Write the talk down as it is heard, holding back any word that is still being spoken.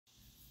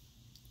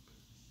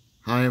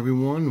Hi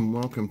everyone, and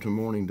welcome to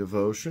Morning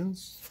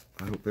Devotions.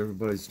 I hope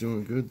everybody's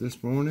doing good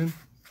this morning.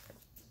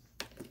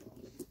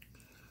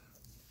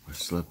 I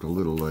slept a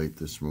little late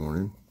this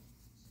morning.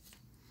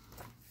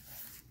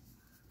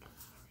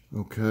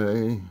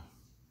 Okay,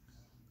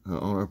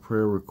 on our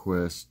prayer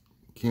request,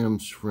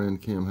 Kim's friend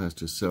Kim has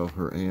to sell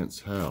her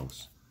aunt's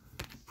house.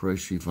 Pray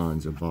she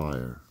finds a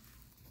buyer.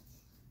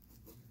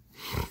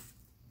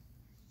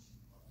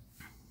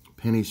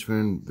 Penny's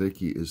friend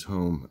Vicky is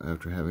home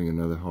after having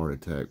another heart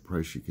attack.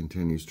 Pray she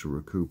continues to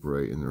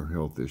recuperate and her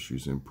health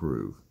issues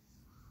improve.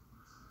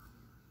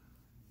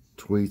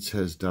 Tweets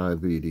has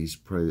diabetes.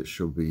 Pray that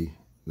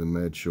the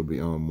meds she'll be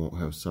on won't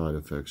have side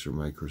effects or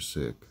make her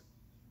sick.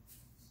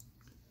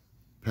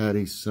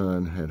 Patty's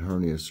son had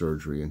hernia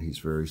surgery and he's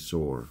very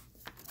sore.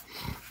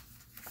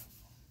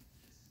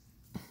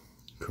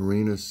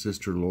 Karina's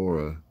sister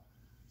Laura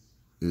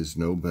is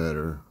no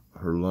better.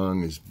 Her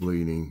lung is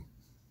bleeding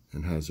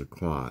and has a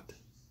clot.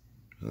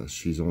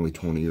 She's only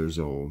 20 years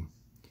old.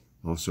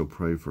 Also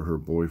pray for her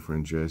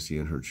boyfriend Jesse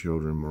and her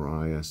children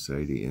Mariah,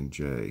 Sadie, and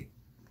Jay.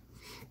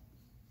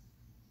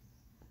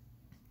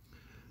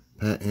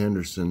 Pat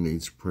Anderson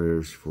needs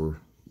prayers for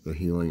the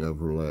healing of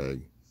her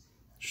leg.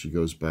 She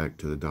goes back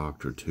to the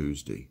doctor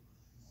Tuesday.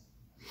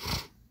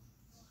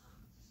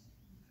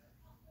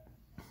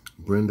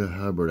 Brenda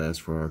Hubbard asks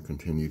for our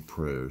continued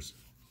prayers.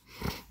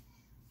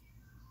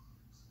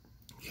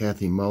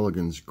 Kathy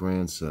Mulligan's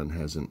grandson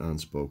has an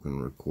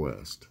unspoken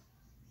request.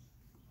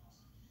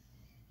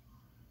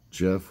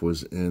 Jeff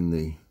was in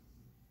the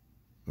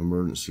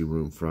emergency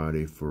room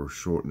Friday for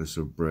shortness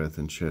of breath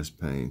and chest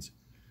pains.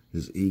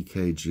 His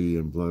EKG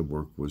and blood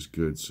work was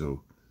good,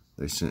 so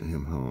they sent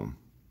him home.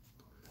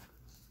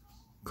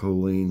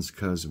 Colleen's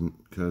cousin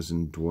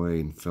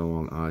Dwayne fell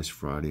on ice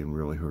Friday and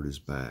really hurt his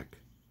back.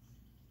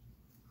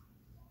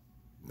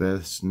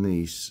 Beth's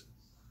niece,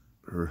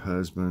 her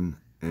husband,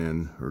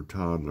 and her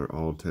toddler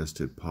all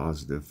tested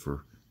positive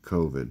for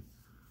COVID.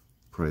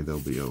 Pray they'll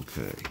be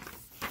okay.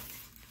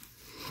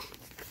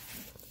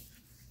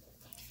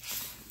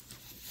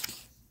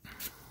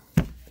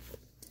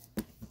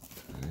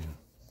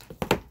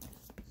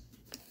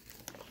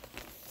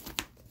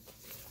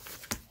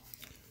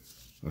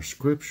 Our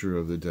scripture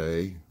of the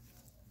day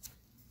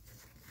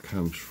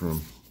comes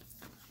from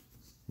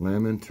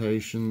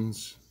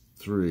Lamentations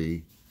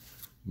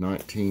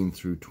 3:19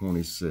 through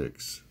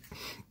 26.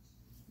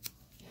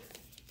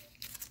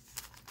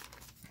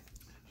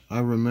 I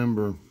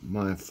remember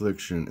my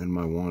affliction and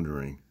my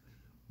wandering,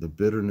 the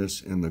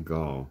bitterness and the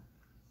gall.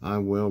 I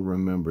well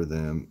remember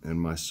them,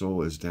 and my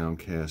soul is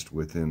downcast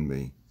within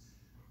me.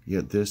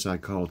 Yet this I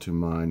call to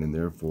mind, and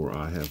therefore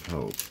I have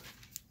hope.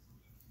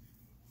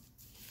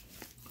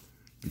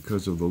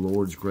 Because of the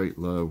Lord's great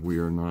love, we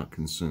are not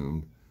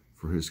consumed,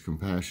 for his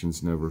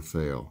compassions never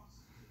fail.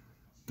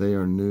 They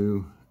are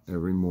new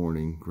every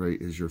morning.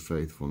 Great is your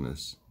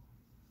faithfulness.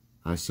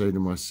 I say to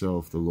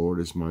myself, the Lord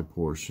is my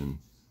portion.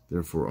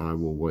 Therefore I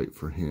will wait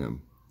for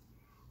him.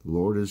 The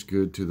Lord is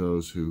good to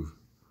those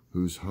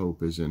whose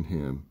hope is in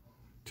him,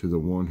 to the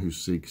one who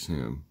seeks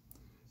him.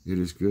 It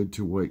is good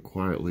to wait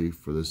quietly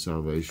for the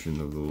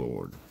salvation of the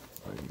Lord.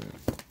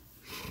 Amen.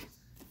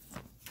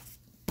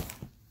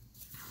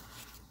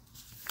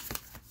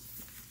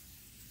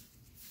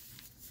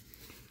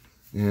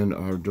 And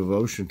our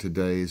devotion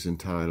today is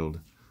entitled,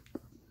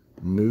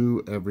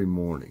 New Every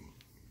Morning.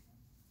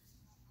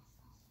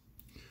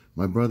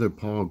 My brother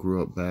Paul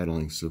grew up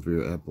battling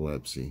severe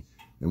epilepsy,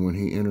 and when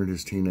he entered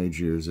his teenage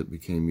years, it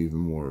became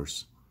even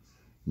worse.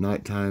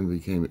 Nighttime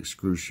became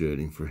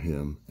excruciating for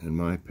him and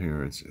my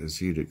parents, as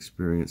he had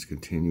experienced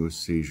continuous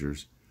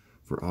seizures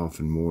for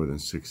often more than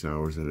 6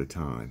 hours at a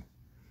time.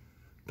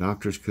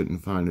 Doctors couldn't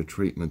find a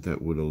treatment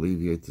that would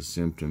alleviate the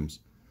symptoms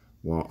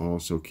while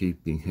also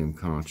keeping him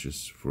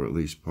conscious for at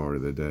least part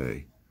of the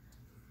day.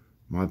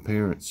 My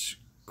parents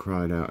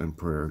cried out in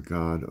prayer,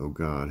 God, oh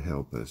God,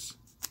 help us.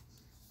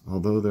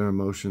 Although their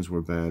emotions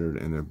were battered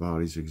and their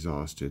bodies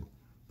exhausted,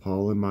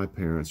 Paul and my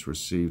parents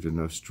received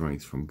enough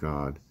strength from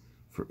God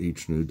for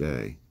each new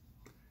day.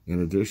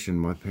 In addition,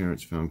 my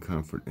parents found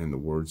comfort in the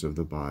words of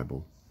the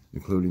Bible,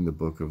 including the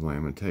book of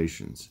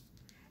Lamentations.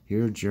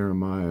 Here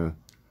Jeremiah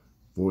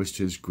voiced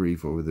his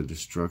grief over the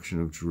destruction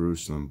of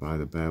Jerusalem by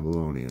the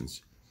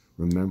Babylonians,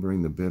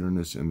 remembering the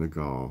bitterness and the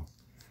gall.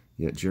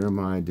 Yet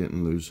Jeremiah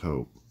didn't lose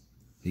hope.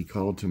 He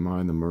called to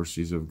mind the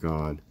mercies of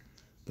God,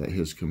 that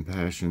his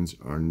compassions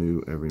are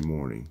new every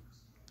morning.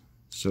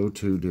 So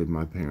too did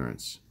my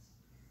parents.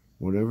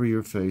 Whatever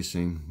you're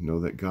facing, know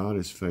that God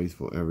is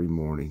faithful every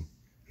morning.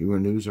 He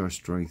renews our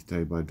strength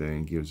day by day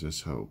and gives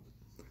us hope.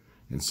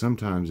 And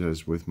sometimes,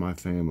 as with my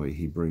family,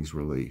 he brings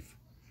relief.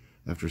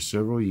 After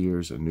several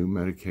years, a new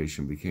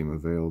medication became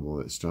available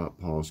that stopped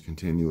Paul's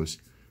continuous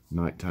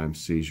nighttime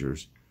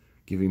seizures,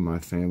 giving my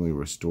family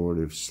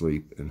restorative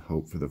sleep and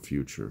hope for the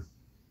future.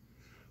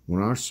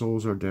 When our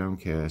souls are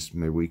downcast,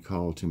 may we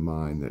call to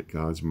mind that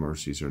God's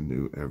mercies are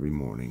new every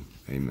morning.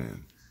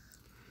 Amen.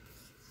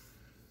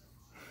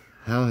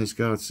 How has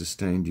God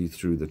sustained you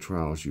through the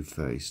trials you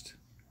faced?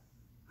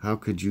 How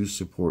could you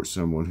support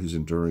someone who's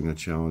enduring a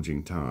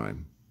challenging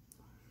time?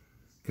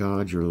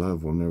 God, your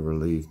love will never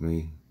leave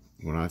me.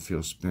 When I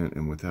feel spent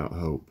and without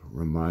hope,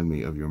 remind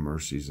me of your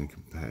mercies and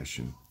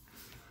compassion.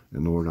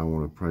 And Lord, I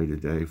want to pray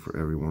today for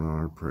everyone on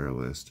our prayer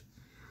list.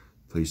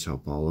 Please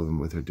help all of them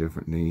with their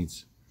different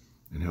needs,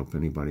 and help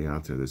anybody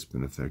out there that's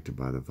been affected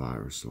by the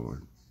virus,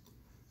 Lord,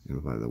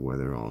 and by the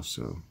weather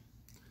also.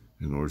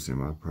 In Lord's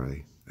name I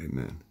pray,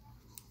 amen.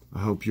 I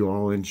hope you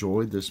all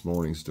enjoyed this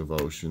morning's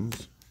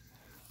devotions.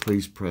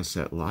 Please press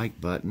that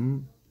like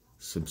button,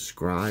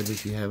 subscribe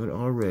if you haven't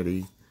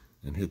already,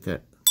 and hit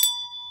that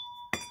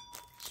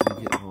so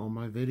you get all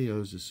my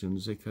videos as soon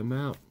as they come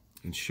out.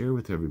 And share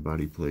with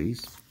everybody,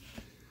 please.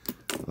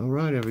 All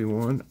right,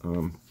 everyone.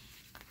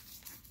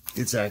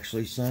 It's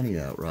actually sunny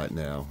out right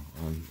now.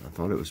 I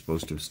thought it was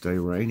supposed to stay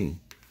rainy,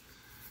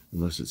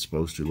 unless it's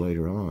supposed to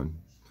later on.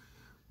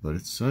 But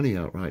it's sunny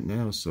out right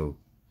now, so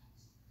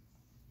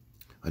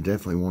I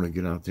definitely want to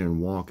get out there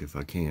and walk if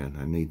I can.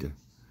 I need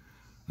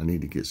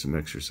to get some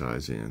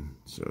exercise in.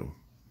 So,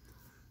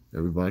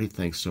 everybody,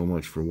 thanks so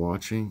much for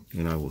watching,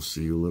 and I will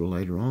see you a little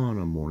later on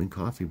Morning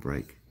Coffee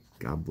Break.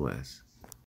 God bless.